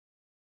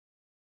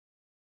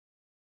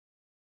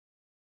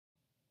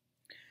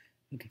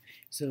Okay,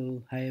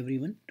 so hi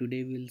everyone.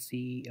 Today we'll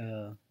see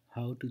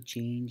how to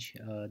change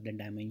the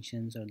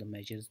dimensions or the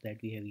measures that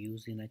we have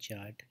used in a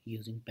chart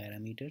using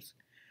parameters.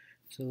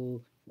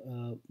 So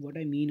what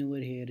I mean over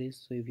here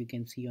is, so if you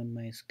can see on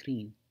my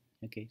screen,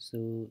 okay,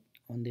 so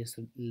on this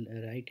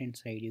right hand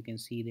side you can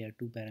see there are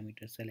two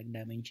parameters: select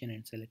dimension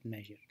and select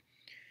measure.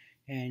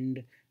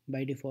 And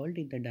by default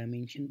in the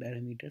dimension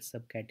parameter,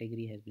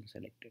 subcategory has been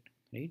selected,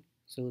 right?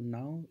 So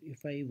now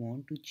if I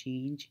want to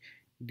change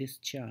this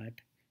chart,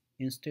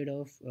 instead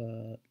of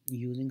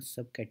using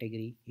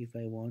subcategory, if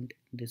I want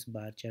this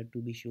bar chart to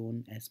be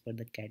shown as per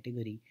the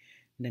category,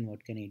 then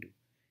what can I do,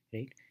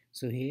 right?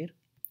 So here,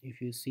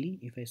 if you see,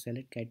 if I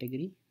select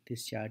category,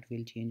 this chart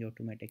will change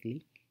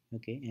automatically,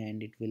 okay,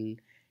 and it will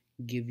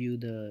give you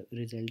the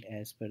result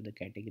as per the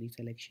category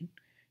selection.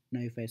 Now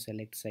if I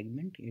select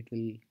segment, it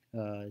will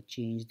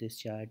change this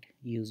chart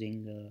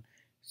using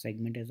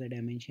segment as a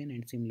dimension,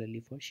 and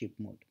similarly for ship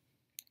mode.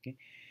 Okay,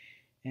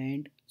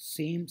 and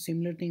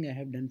similar thing I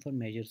have done for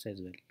measures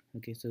as well.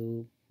 Okay,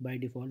 so by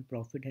default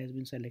profit has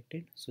been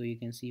selected, so you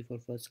can see for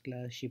first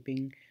class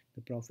shipping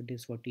the profit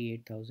is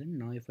 48,000.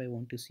 Now if I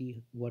want to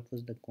see what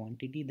was the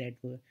quantity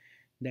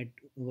that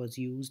was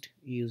used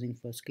using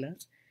first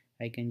class,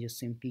 I can just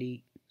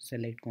simply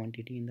select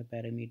quantity in the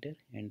parameter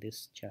and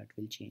this chart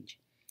will change.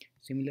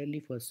 Similarly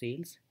for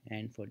sales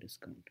and for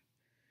discount.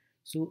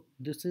 So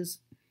this is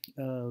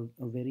a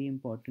very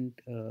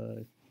important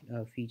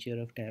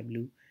feature of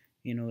Tableau,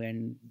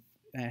 and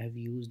I have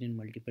used in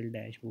multiple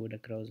dashboard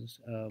across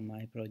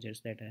my projects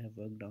that I have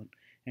worked on,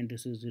 and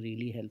this is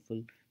really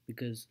helpful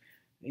because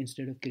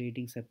instead of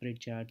creating separate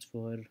charts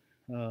for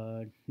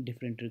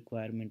different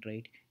requirement,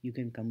 right, you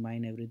can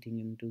combine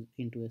everything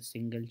into a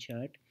single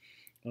chart,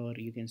 or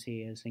you can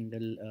say a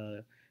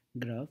single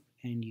graph,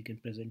 and you can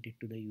present it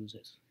to the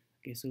users.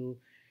 Okay, so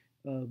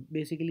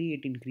basically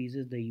it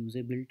increases the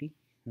usability,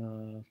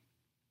 uh,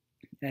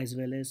 as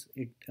well as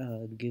it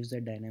gives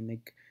a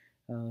dynamic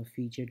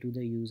feature to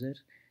the user,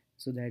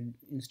 so that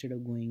instead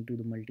of going to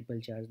the multiple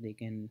charts, they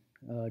can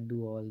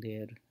do all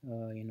their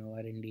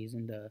R&Ds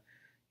in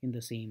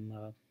the same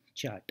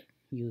chart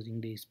using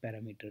these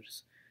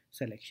parameters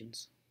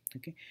selections.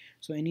 Okay,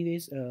 so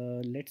anyways,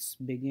 let's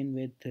begin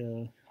with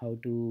how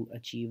to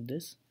achieve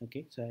this.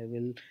 Okay,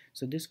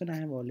 so this one I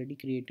have already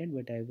created,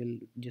 but I will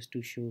just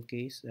to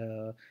showcase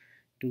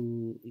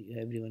to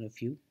every one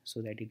of you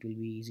so that it will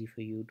be easy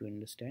for you to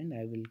understand.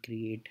 I will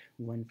create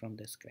one from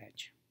the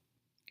scratch.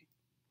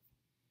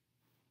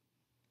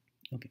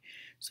 Okay,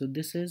 so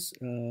this is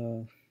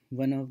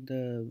one of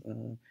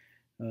the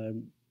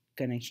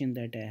connection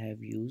that I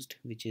have used,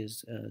 which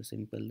is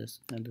simple.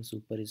 The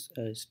super is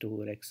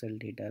store Excel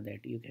data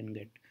that you can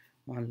get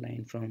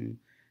online from.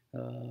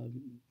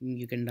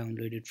 You can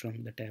download it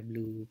from the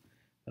Tableau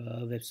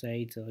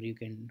websites, or you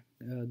can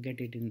get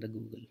it in the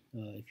Google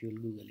if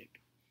you'll Google it.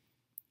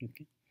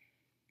 Okay.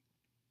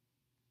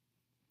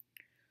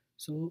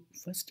 So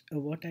first,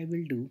 what I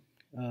will do,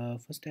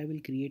 first I will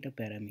create a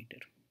parameter,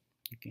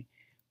 okay,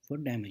 for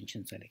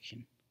dimension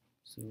selection.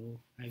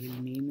 So I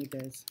will name it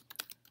as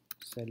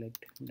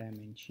select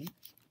dimension.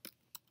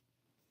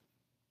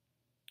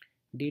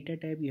 Data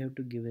type you have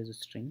to give as a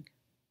string,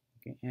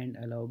 okay, and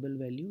allowable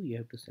value you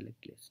have to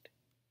select list.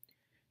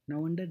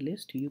 Now under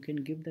list, you can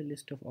give the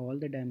list of all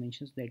the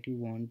dimensions that you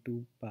want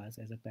to pass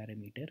as a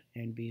parameter,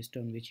 and based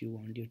on which you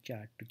want your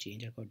chart to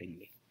change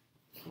accordingly.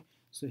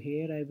 So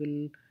here I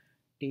will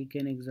take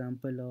an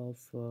example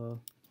of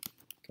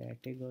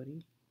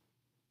category,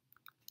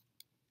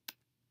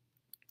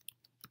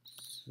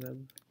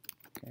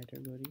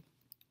 subcategory,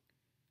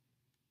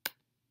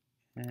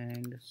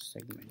 and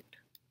segment.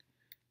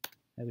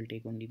 I will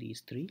take only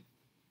these three.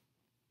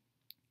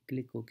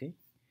 Click OK.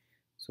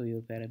 So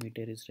your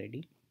parameter is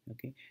ready.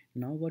 Okay.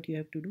 Now what you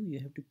have to do, you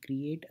have to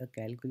create a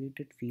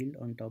calculated field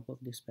on top of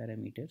this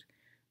parameter,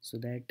 so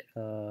that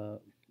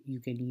you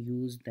can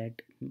use that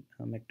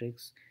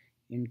matrix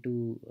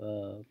into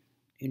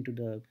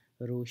the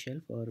row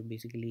shelf, or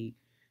basically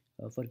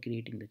for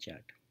creating the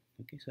chart.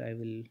 Okay. So I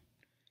will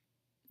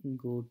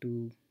go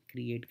to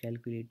create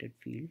calculated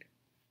field,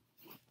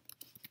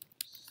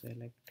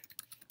 select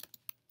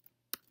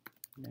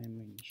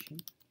dimension.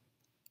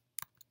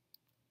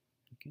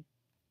 Okay,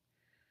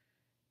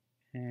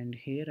 and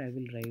here I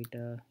will write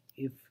a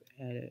if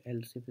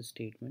else if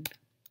statement.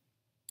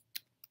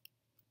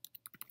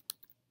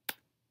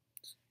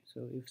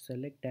 So if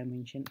select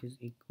dimension is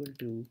equal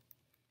to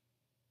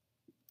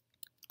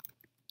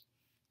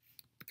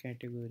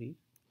category,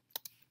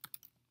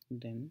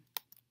 then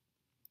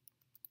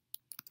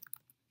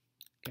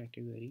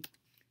category,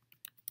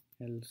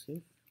 else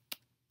if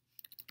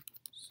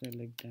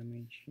select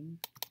dimension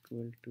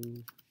equal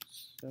to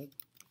sub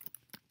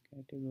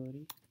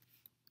category,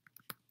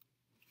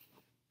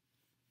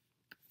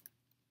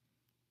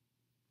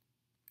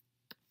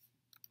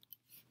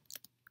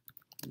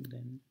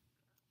 then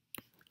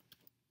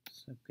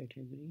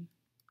subcategory,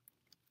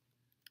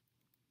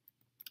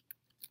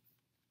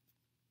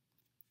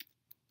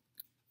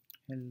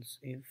 else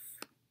if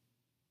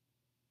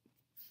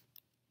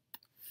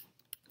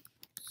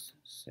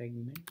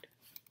segment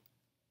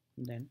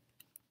then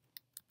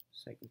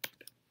segment.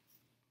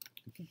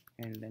 Okay,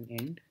 and then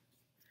end.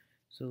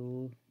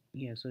 So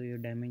yeah, so your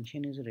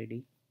dimension is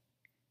ready.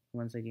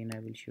 Once again I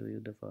will show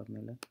you the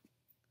formula.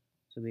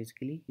 So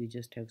basically you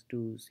just have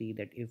to see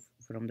that if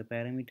from the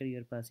parameter you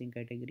are passing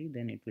category,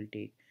 then it will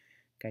take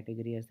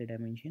category as the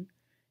dimension.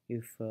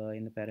 If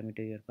in the parameter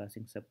you are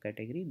passing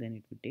subcategory, then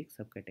it will take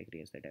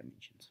subcategory as the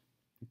dimensions.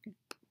 Okay,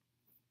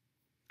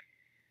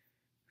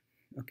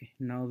 okay,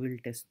 now we'll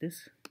test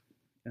this.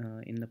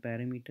 In the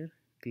parameter,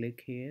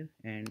 click here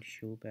and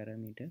show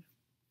parameter,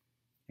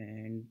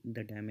 and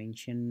the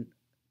dimension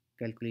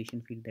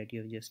calculation field that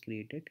you have just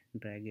created,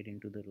 drag it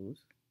into the rows.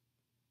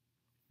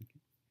 Okay.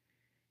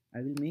 I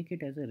will make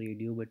it as a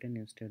radio button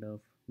instead of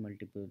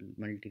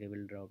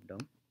multi-level drop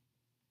down.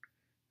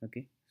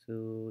 Okay,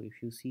 so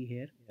if you see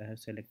here, I have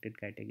selected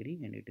category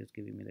and it is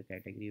giving me the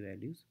category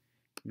values.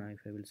 Now if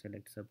I will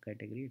select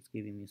subcategory, it's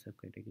giving me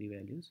subcategory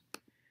values,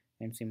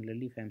 and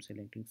similarly if I am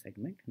selecting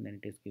segment, then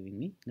it is giving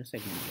me the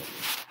segment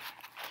values.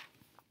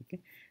 Okay,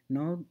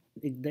 now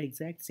the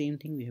exact same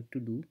thing we have to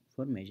do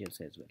for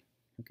measures as well.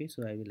 Okay,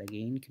 so I will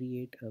again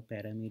create a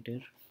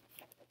parameter.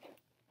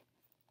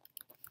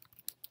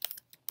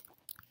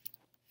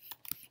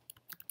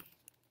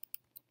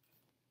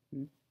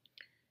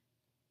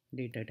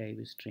 Data type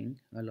is string,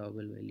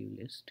 allowable value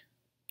list.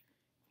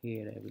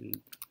 Here I will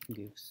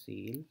give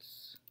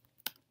sales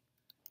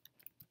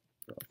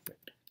profit.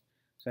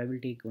 So I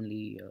will take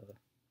only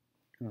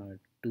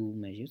two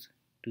measures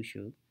to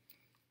show.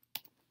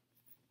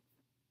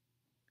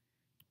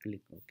 Click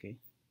OK.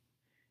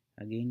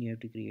 Again you have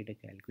to create a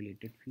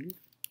calculated field.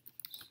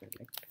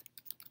 Select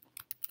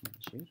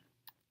measure.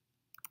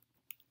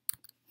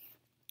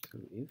 So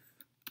if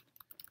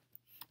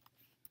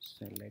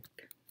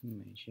select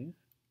measure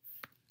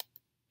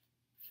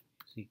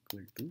is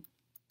equal to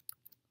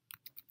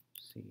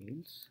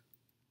sales,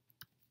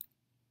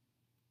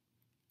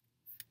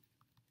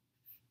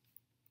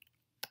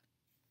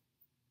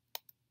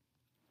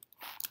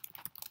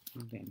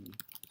 then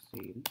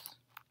sales,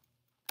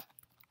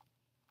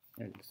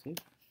 else if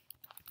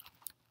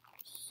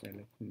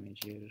select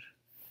measure,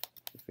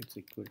 if it's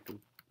equal to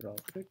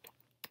profit,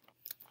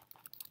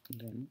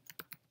 then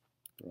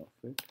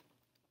profit,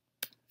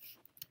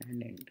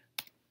 and end.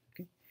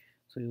 Okay,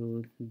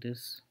 so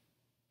this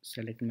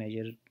select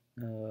measure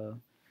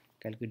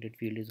calculated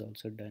field is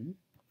also done.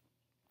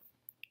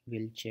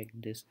 We'll check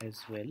this as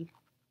well.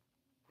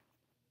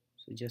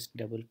 So just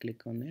double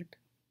click on it,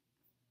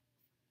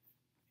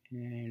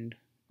 and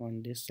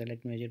on this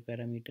select measure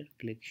parameter,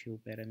 click show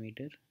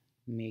parameter.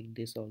 Make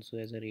this also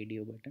as a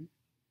radio button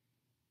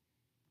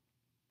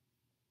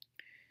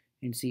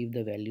and see if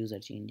the values are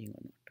changing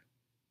or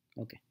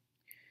not. Okay,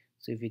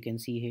 so if you can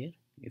see here,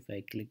 if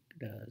I clicked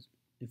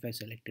if I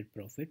selected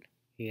profit,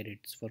 here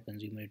it's for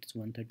consumer it's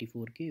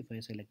 134k. If I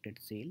selected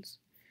sales,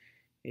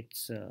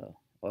 it's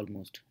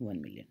almost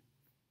 1 million,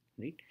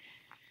 right?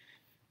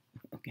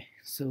 Okay,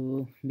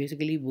 so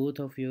basically both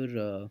of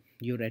your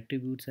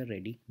attributes are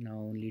ready. Now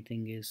only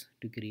thing is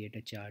to create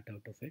a chart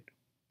out of it.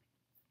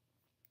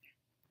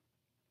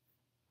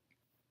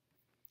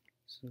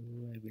 So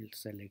I will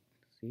select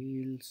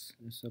sales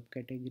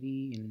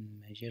subcategory.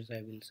 In measures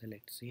I will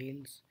select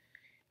sales.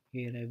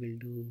 Here I will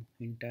do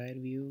entire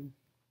view.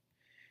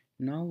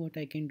 Now what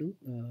I can do,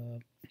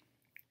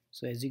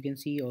 so as you can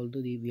see, although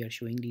we are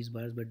showing these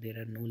bars, but there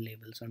are no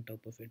labels on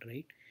top of it,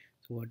 right?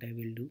 So what I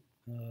will do,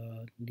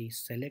 the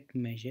select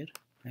measure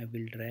I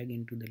will drag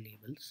into the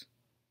labels.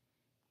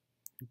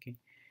 Okay,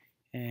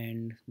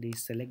 and the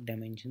select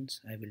dimensions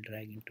I will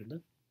drag into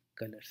the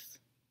colors.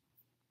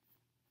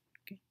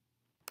 Okay,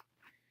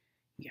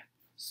 yeah,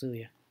 so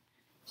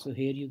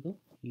here you go,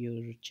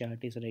 your chart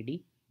is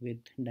ready with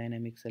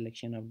dynamic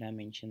selection of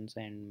dimensions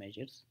and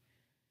measures.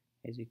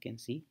 As you can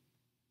see,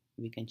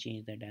 we can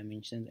change the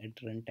dimensions at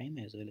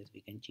runtime as well as we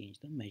can change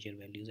the measure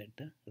values at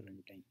the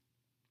runtime.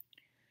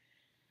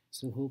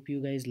 So hope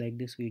you guys like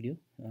this video.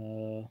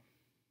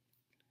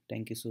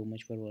 Thank you so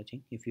much for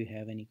watching. If you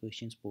have any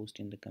questions, post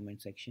in the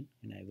comment section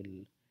and I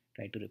will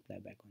try to reply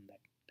back on that.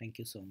 Thank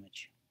you so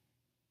much.